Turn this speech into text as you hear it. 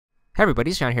Hey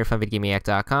everybody, it's John here from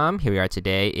VidGamiac.com. Here we are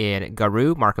today in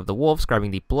Garou, Mark of the Wolves,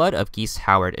 grabbing the Blood of Geese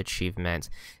Howard achievement.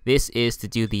 This is to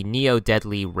do the Neo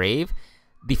Deadly Rave.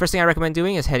 The first thing I recommend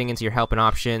doing is heading into your help and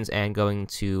options and going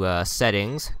to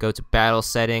settings. Go to battle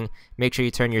setting, make sure you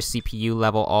turn your CPU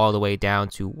level all the way down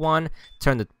to 1,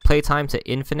 turn the playtime to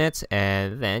infinite,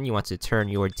 and then you want to turn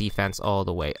your defense all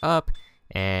the way up.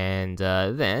 And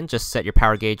then just set your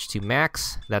power gauge to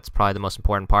max. That's probably the most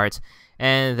important part.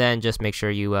 And then just make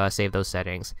sure you save those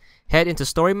settings. Head into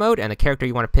story mode, and the character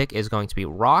you want to pick is going to be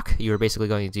Rock. You're basically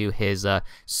going to do his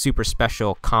super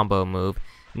special combo move.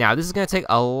 Now, this is going to take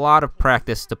a lot of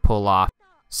practice to pull off.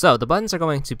 So, the buttons are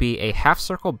going to be a half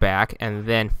circle back, and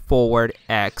then forward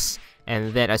X.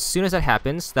 And then as soon as that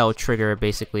happens, that will trigger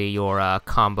basically your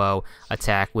combo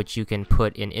attack, which you can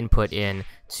put an input in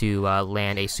to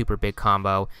land a super big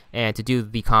combo. And to do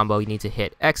the combo, you need to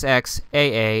hit XX,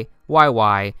 AA,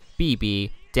 YY, BB,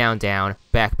 down, down,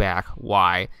 back, back,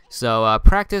 Y. So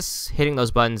practice hitting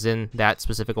those buttons in that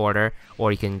specific order,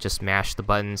 or you can just mash the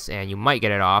buttons and you might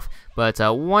get it off. But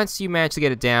once you manage to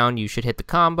get it down, you should hit the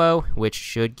combo, which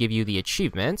should give you the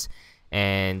achievement.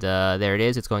 And there it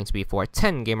is. It's going to be for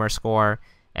 10 gamer score,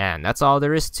 and that's all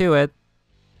there is to it.